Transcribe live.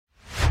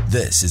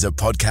This is a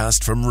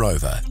podcast from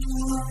Rover.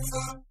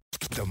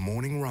 The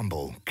Morning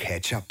Rumble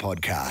Catch-Up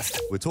Podcast.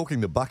 We're talking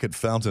the bucket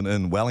fountain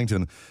in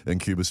Wellington in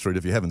Cuba Street.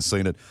 If you haven't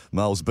seen it,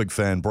 Mel's a big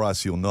fan.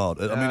 Bryce, you'll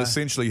not. I mean,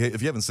 essentially,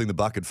 if you haven't seen the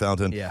bucket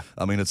fountain,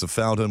 I mean, it's a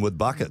fountain with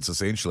buckets,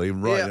 essentially.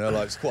 Right, you know,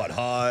 like it's quite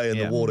high and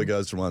the water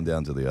goes from one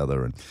down to the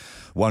other. And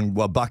one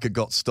bucket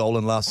got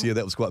stolen last year.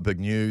 That was quite big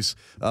news.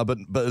 But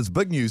it's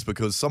big news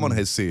because someone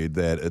has said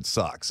that it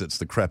sucks. It's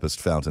the crappiest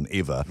fountain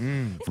ever.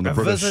 From the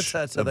British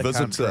visitor to the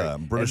country.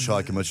 British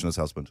High Commissioner's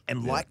husband.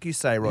 And like you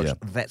say, Roger,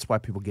 that's why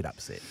people get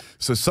upset.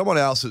 So someone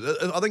else,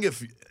 I think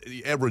if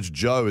the average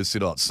Joe has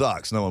said, "Oh, it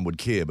sucks," no one would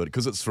care. But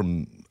because it's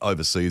from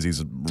overseas,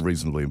 he's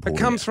reasonably important.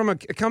 It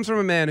comes from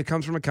a man who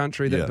comes from a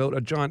country that built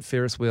a giant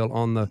Ferris wheel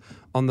on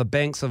the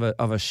banks of a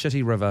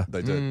shitty river.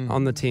 They did.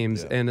 On the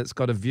Thames, and it's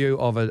got a view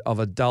of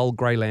a dull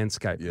grey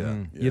landscape.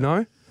 You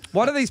know,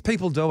 what are these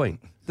people doing?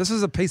 This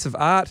is a piece of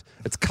art.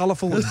 It's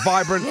colourful. It's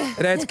vibrant.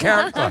 It adds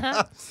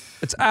character.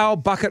 It's our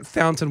bucket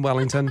fountain,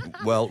 Wellington.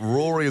 Well,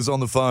 Rory is on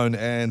the phone,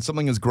 and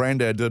something his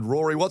granddad did.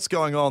 Rory, what's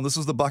going on? This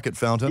is the bucket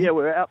fountain. Yeah,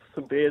 we're out for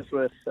some beers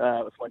with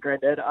my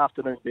granddad,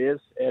 afternoon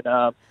beers, and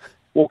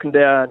walking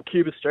down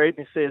Cuba Street,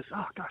 and he says,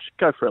 "Oh gosh,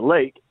 go for a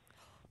leak."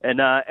 And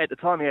at the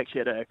time, he actually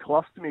had a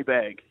colostomy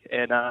bag,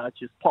 and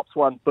just pops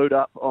one boot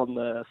up on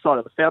the side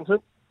of the fountain,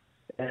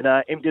 and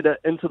emptied it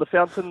into the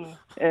fountain,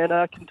 and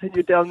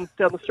continued down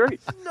the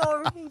street.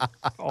 No.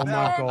 Oh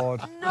my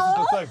God.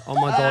 No. Oh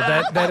my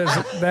God.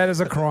 That is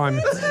a crime.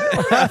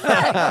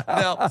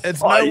 Now,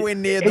 it's nowhere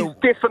near He's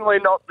definitely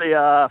not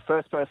the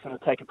first person to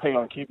take a pee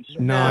on Cuba Street.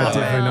 No,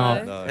 definitely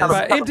not. No.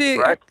 But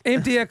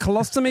empty a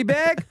colostomy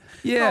bag?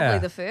 Yeah. Probably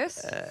the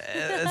first.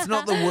 It's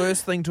not the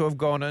worst thing to have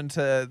gone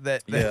into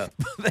that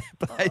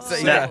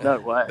place. No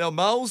way. Now,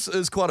 Miles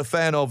is quite a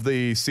fan of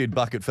the said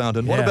bucket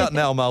fountain. What about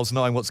now, Miles,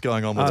 knowing what's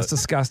going on with It's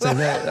disgusting.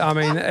 I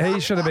mean, he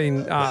should have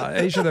been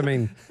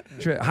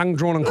hung,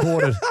 drawn, and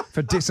quartered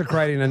for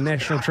desecrating a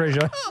national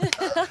treasure.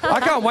 I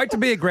can't wait to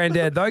be a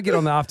granddad, though. Get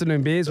on the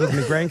afternoon beers with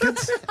my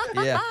grandkids.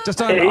 Yeah. Just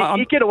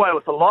You get away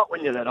with a lot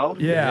when you're that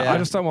old. I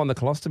just don't want the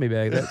colostomy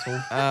bag, that's all.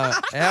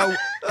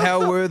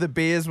 How were the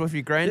beers with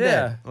your granddad?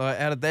 Yeah. Like,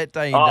 how did that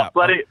day end up?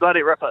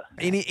 Bloody ripper.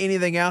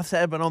 Anything else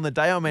happen on the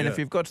day? I mean, if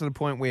you've got to the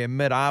point where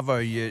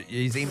mid-arvo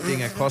he's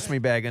emptying a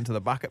colostomy bag into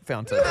the bucket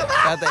fountain,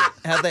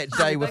 how'd that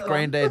day with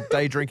granddad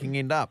day drinking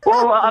end up?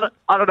 Well, I don't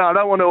know. I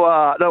don't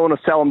want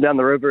to sell him down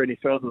the river any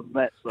further than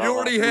that. So You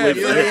already have.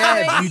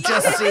 You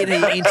just said he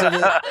entered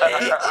it.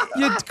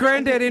 Your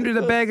granddad entered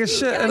a bag of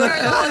shit in a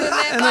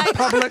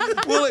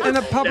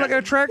public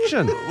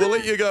attraction. We'll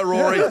let you go,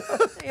 Rory.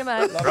 You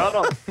know. Right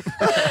on.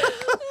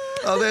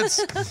 It's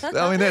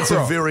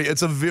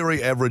a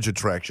very average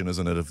attraction,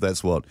 isn't it? If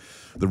that's what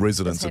the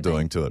residents are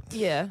doing to it.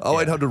 Yeah.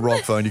 0800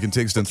 Rock phone. You can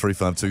text in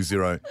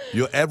 3520.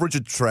 Your average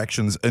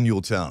attractions in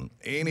your town.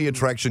 Any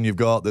attraction you've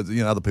got that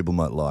other people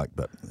might like,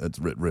 but it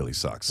really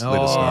sucks.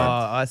 Let us know.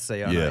 I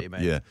see. I know what you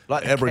mean. Yeah.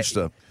 Like average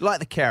stuff. Like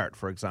the carrot,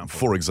 for example.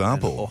 For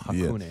example, Or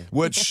hakune.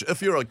 Which,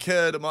 if you're a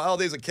kid, I'm like,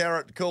 there's a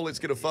carrot, cool, let's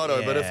get a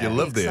photo. But if you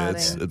live there,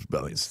 it's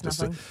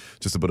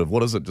just a bit of,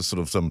 what is it? Just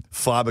sort of some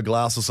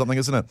fiberglass or something,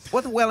 isn't it?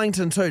 With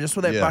Wellington too, just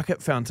with that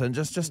bucket fountain,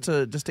 just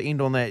to end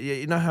on that.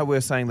 You know how we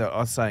were saying that? I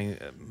was saying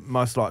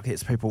most likely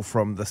it's people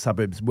from the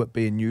suburbs,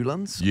 Whitby and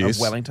Newlands of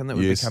Wellington that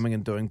would be coming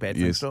and doing bad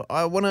things. So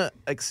I want to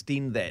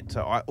extend that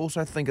to. I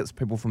also think it's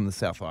people from the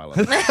South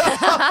Island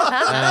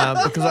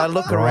because I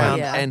look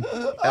around and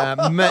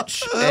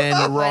Mitch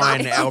and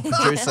Ryan, our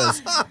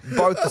producers,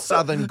 both the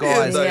southern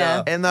guys,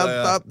 and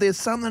there's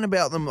something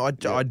about them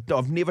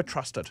I've never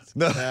trusted.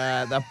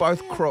 They're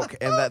both crook,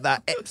 and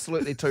they're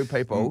absolutely two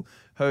people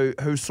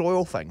who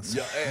soil things.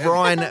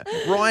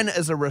 Ryan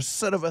is a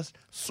recidivist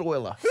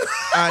soiler,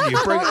 aren't you?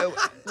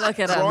 Look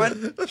at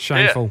him.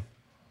 Shameful.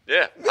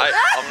 Yeah, hey,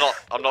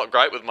 I'm not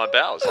great with my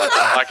bowels.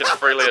 I can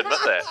freely admit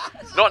that.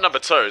 Not number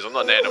twos. I'm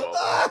not an animal.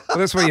 Well,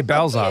 that's where your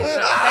bells are.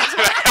 Thanks,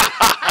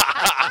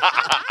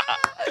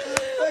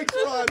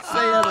 mate.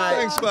 See you, mate.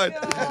 Thanks, mate.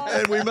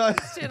 And we may...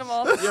 Turn them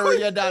off.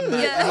 You're done,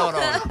 mate. You're not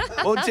on.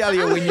 We'll tell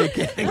you when you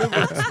can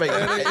speak.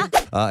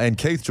 And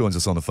Keith joins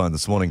us on the phone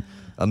this morning.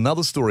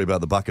 Another story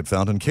about the bucket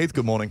fountain. Keith,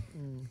 good morning.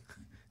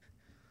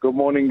 Good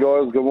morning,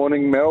 guys. Good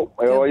morning, Mel.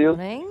 How are you?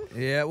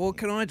 Yeah, well,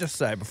 can I just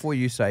say, before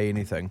you say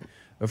anything,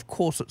 of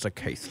course it's a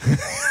Keith.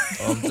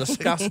 I've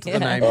discussed the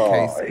name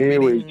Keith.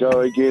 Here we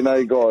go again,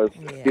 guys?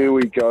 Yeah. Here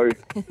we go.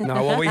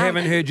 No, well, we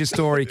haven't heard your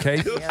story,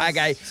 Keith.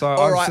 Okay. So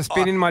I'm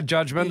suspending my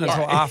judgment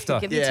until after.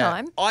 Give you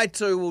time. I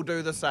too will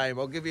do the same.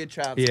 I'll give you a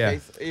chance,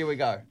 Keith. Here we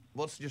go.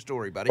 What's your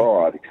story, buddy?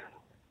 All right.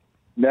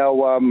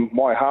 Now,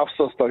 my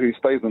half-sister who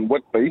stays in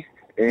Whitby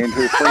and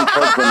her friend's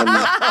husband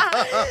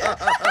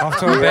Off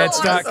to a bad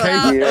start, Keith.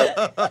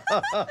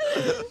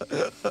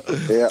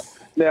 Yeah.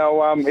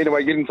 Now,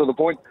 anyway, getting to the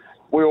point,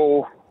 we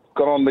all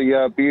got on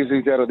the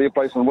beersies out of their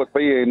place in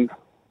Whitby, and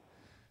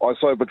I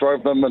sober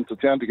drove them into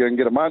town to go and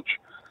get a munch.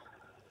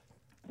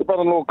 The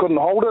brother-in-law couldn't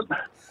hold it,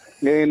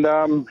 and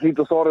he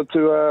decided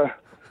to,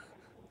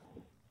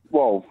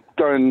 go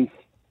and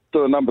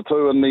do a number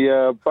two in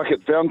the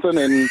bucket fountain,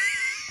 and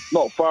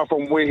not far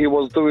from where he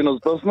was doing his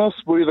business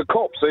were the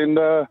cops, and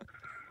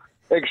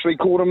actually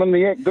caught him in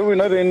the act doing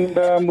it. And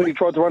when he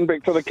tried to run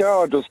back to the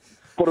car, I just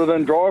put it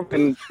in drive,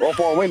 and off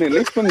I went and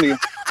left him there.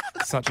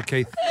 Such a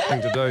Keith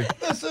thing to do.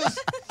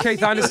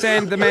 Keith, I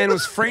understand the man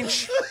was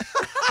French.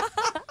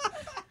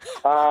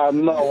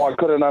 No, I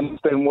couldn't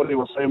understand what he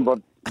was saying, but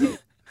he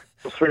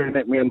was swearing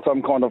at me in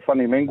some kind of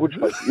funny language.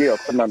 But yeah, I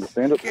couldn't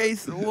understand it.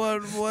 Keith,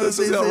 what This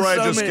is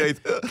outrageous,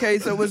 Keith.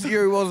 Keith, it was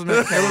you, wasn't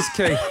it? It was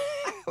Keith.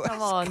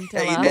 Come on,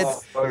 tell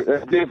us.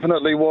 It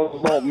definitely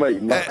was not me.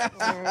 No.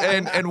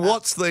 And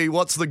what's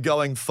the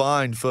going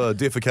fine for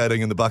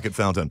defecating in the bucket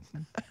fountain?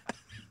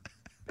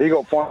 He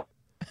got fined.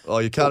 Oh,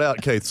 you cut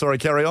out, Keith. Sorry,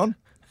 carry on.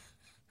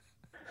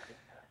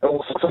 It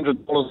was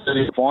 $600 that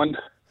he fined.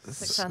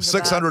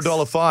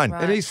 $600 fine.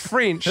 Right. And he's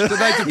French. Did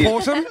they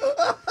deport him?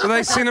 Did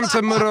they send him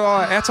to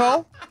Mururoa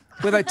Atoll,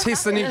 where they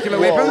test the nuclear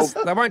weapons?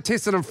 They won't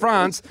test it in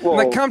France. And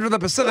they come to the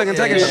Pacific and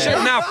take a shit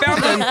in our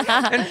fountain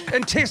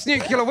and test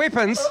nuclear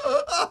weapons.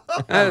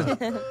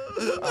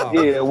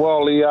 Yeah,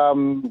 well,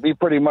 he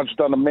pretty much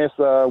done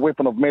a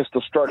weapon of mass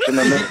destruction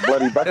in that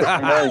bloody bucket.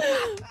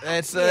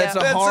 That's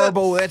a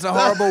horrible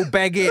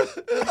baguette.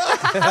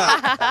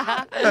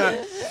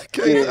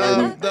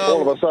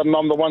 All of a sudden,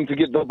 I'm the one to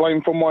get the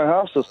blame from my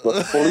half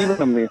sister for leaving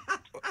him there.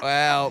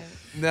 Well,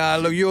 no,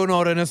 look, you're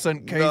not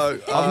innocent, Keith. No,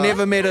 I've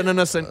never met an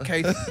innocent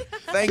Keith.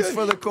 Thanks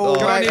for the call,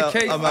 mate.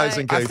 Keith.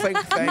 Amazing, I Keith. think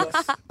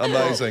thanks,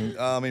 Amazing.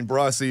 I mean,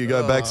 Bryce, there you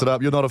go, backs it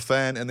up. You're not a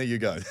fan, and there you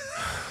go.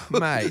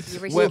 mate. You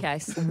rest your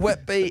case.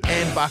 Whitby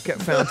and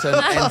bucket fountain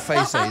and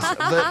feces.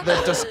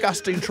 The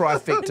disgusting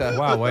trifecta.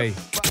 Wowee.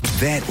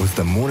 That was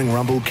the Morning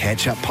Rumble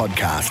Catch Up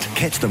Podcast.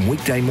 Catch them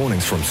weekday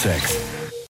mornings from 6.